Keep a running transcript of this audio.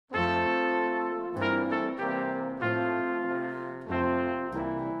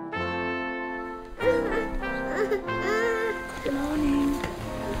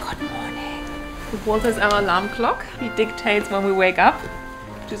Walter's our alarm clock. He dictates when we wake up,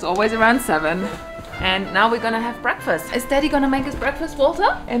 which is always around 7. And now we're gonna have breakfast. Is Daddy gonna make us breakfast,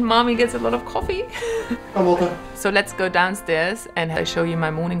 Walter? And Mommy gets a lot of coffee. Hi, Walter. So let's go downstairs and I'll show you my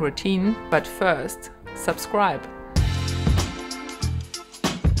morning routine. But first, subscribe.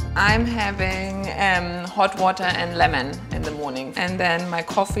 I'm having hot water and lemon in the morning. And then my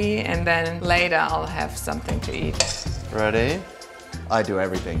coffee, and then later I'll have something to eat. Ready? I do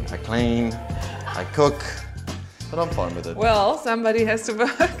everything. I clean, I cook, but I'm fine with it. Well, somebody has to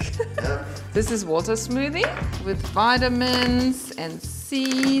work. Yeah. This is Walter's smoothie with vitamins and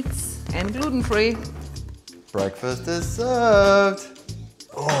seeds and gluten-free. Breakfast is served.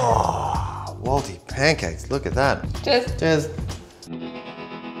 Oh, Walty pancakes, look at that. Cheers. Cheers.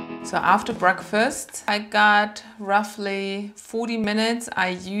 So after breakfast, I got roughly 40 minutes I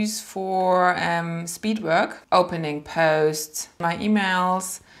use for speed work. Opening posts, my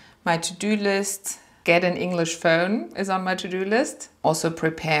emails, my to-do list. Get an English phone is on my to-do list. Also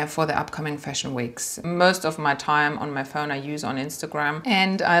prepare for the upcoming fashion weeks. Most of my time on my phone I use on Instagram.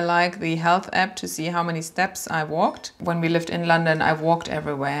 And I like the health app to see how many steps I walked. When we lived in London, I walked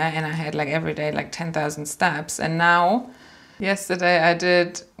everywhere and I had like every day like 10,000 steps. And now, yesterday I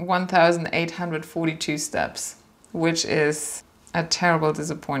did 1,842 steps, which is a terrible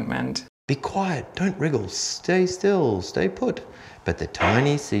disappointment. Be quiet, don't wriggle, stay still, stay put. But the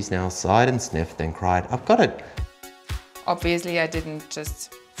tiny sea snail sighed and sniffed, then cried, I've got it. Obviously, I didn't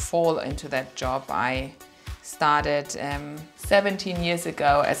just fall into that job. I started 17 years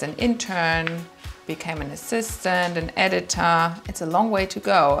ago as an intern, became an assistant, an editor. It's a long way to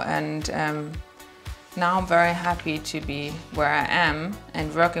go. And now I'm very happy to be where I am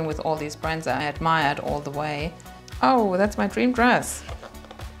and working with all these brands I admired all the way. Oh, that's my dream dress.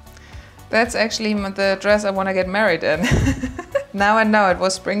 That's actually the dress I want to get married in. Now I know it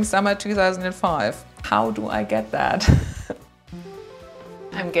was spring, summer 2005. How do I get that?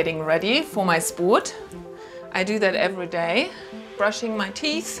 I'm getting ready for my sport. I do that every day. Brushing my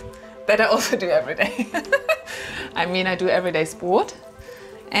teeth, that I also do every day. I mean, I do everyday sport.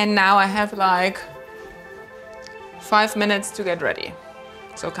 And now I have like 5 minutes to get ready.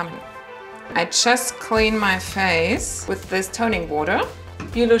 So come in. I just clean my face with this toning water.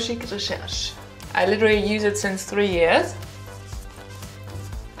 Biologique Recherche. I literally use it since 3 years.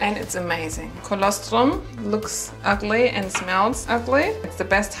 And it's amazing. Colostrum looks ugly and smells ugly. It's the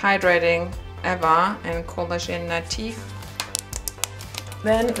best hydrating ever, and collagen natif.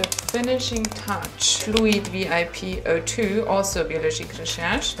 Then the finishing touch, Fluid VIP O2, also Biologique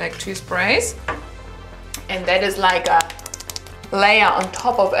Recherche, like 2 sprays. And that is like a layer on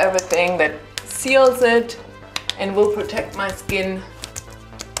top of everything that seals it and will protect my skin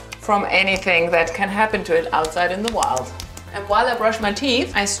from anything that can happen to it outside in the wild. And while I brush my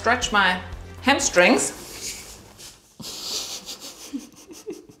teeth, I stretch my hamstrings.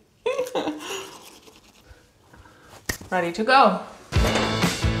 Ready to go.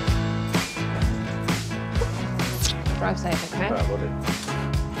 Drive safe, okay?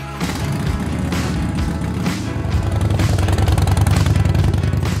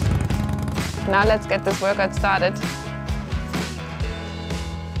 Now let's get this workout started.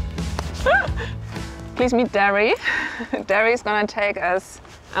 Please meet Derry. Derry's gonna take us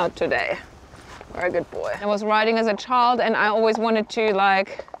out today. Very good boy. I was riding as a child and I always wanted to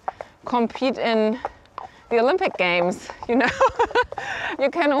like compete in the Olympic Games, you know? You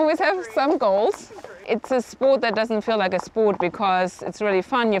can always have some goals. It's a sport that doesn't feel like a sport because it's really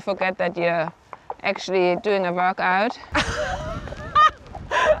fun. You forget that you're actually doing a workout.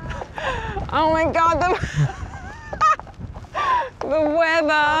 Oh my God, the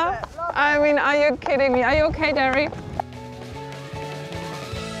weather. I mean, are you kidding me? Are you okay, Derry?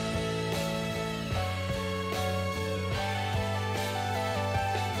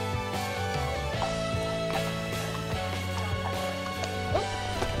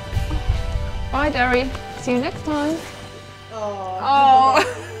 Bye, Derry. See you next time. Oh.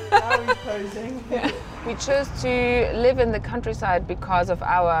 Now he's posing. Yeah. We chose to live in the countryside because of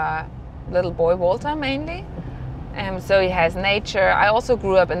our little boy, Walter, mainly. So he has nature. I also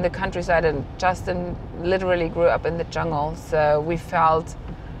grew up in the countryside and Justin literally grew up in the jungle. So we felt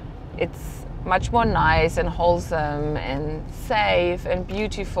it's much more nice and wholesome and safe and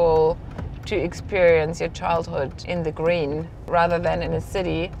beautiful to experience your childhood in the green rather than in a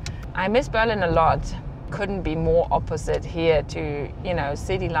city. I miss Berlin a lot. Couldn't be more opposite here to, you know,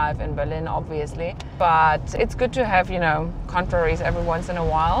 city life in Berlin, obviously. But it's good to have, you know, contraries every once in a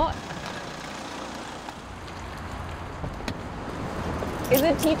while. Is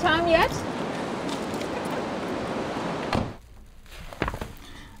it tea time yet?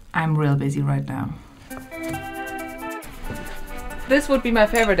 I'm real busy right now. This would be my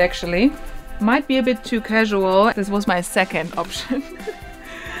favorite actually. Might be a bit too casual. This was my second option.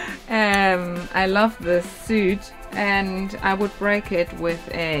 I love this suit and I would break it with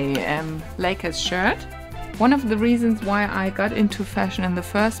a Lakers shirt. One of the reasons why I got into fashion in the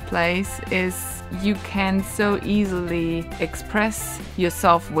first place is you can so easily express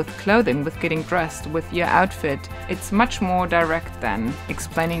yourself with clothing, with getting dressed, with your outfit. It's much more direct than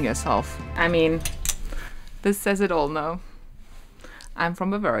explaining yourself. I mean, this says it all now. I'm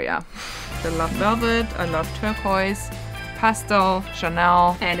from Bavaria. I love velvet, I love turquoise, pastel,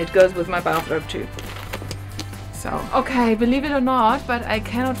 Chanel, and it goes with my bathrobe too. So, okay, believe it or not, but I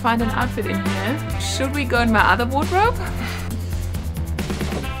cannot find an outfit in here. Should we go in my other wardrobe?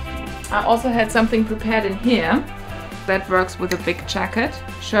 I also had something prepared in here that works with a big jacket.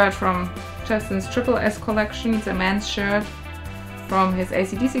 Shirt from Justin's Triple S collection. It's a man's shirt from his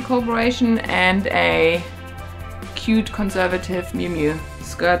AC/DC collaboration and a cute conservative Miu Miu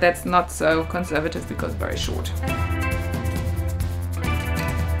skirt that's not so conservative because very short.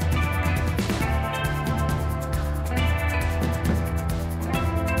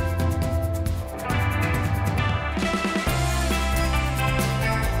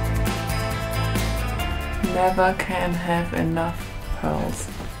 Never can have enough pearls.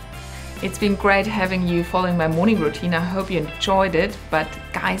 It's been great having you following my morning routine. I hope you enjoyed it, but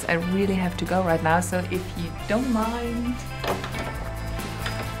guys, I really have to go right now, so if you don't mind.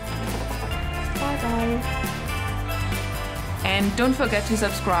 Bye bye. And don't forget to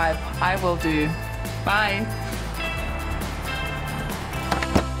subscribe. I will do. Bye.